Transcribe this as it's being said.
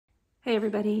Hey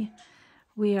everybody,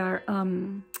 we are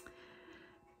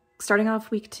starting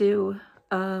off week 2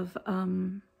 of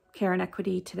Care and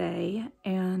Equity today,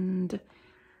 and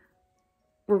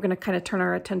we're going to kind of turn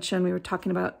our attention. We were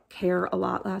talking about care a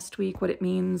lot last week, what it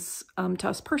means to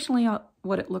us personally,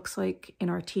 what it looks like in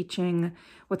our teaching,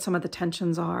 what some of the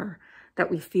tensions are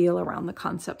that we feel around the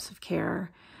concepts of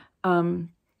care.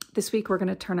 This week we're going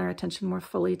to turn our attention more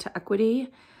fully to equity,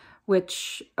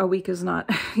 which a week is not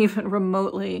even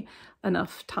remotely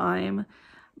enough time,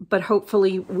 but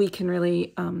hopefully we can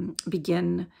really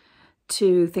begin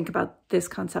to think about this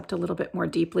concept a little bit more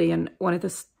deeply. And one of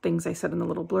the things I said in the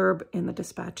little blurb in the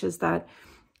dispatch is that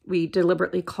we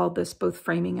deliberately called this both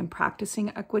framing and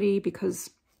practicing equity because,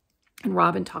 and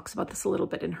Robin talks about this a little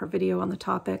bit in her video on the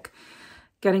topic,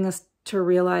 getting us to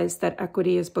realize that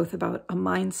equity is both about a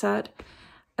mindset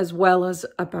as well as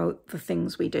about the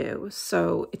things we do.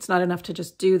 So it's not enough to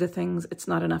just do the things. It's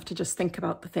not enough to just think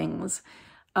about the things.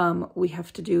 We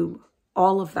have to do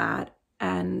all of that,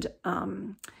 and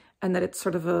that it's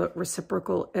sort of a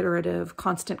reciprocal, iterative,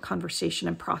 constant conversation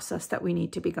and process that we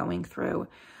need to be going through.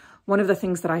 One of the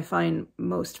things that I find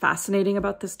most fascinating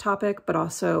about this topic, but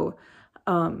also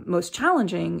most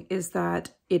challenging, is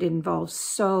that it involves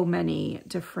so many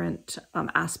different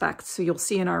aspects. So you'll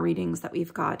see in our readings that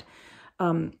we've got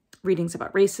readings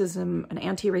about racism and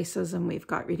anti-racism. We've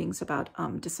got readings about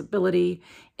disability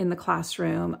in the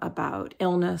classroom, about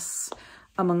illness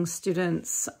among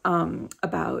students,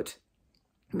 about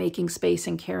making space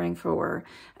and caring for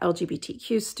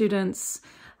LGBTQ students.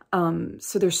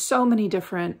 So there's so many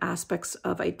different aspects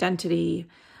of identity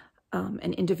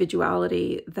and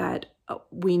individuality that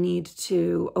we need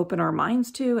to open our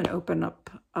minds to and open up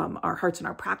our hearts and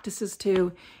our practices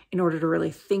to in order to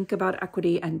really think about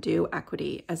equity and do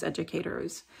equity as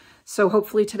educators. So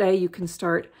hopefully today you can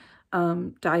start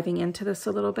diving into this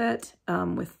a little bit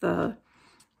with the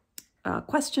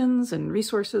questions and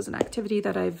resources and activity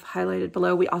that I've highlighted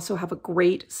below. We also have a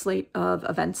great slate of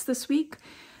events this week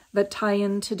that tie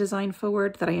into Design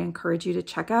Forward that I encourage you to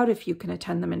check out if you can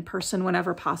attend them in person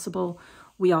whenever possible.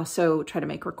 We also try to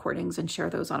make recordings and share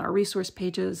those on our resource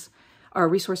pages, our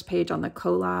resource page on the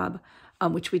CoLab,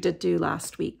 which we did do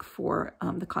last week for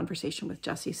the conversation with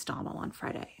Jesse Stommel on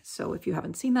Friday. So if you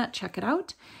haven't seen that, check it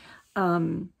out.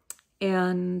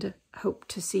 And hope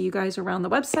to see you guys around the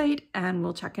website, and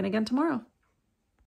we'll check in again tomorrow.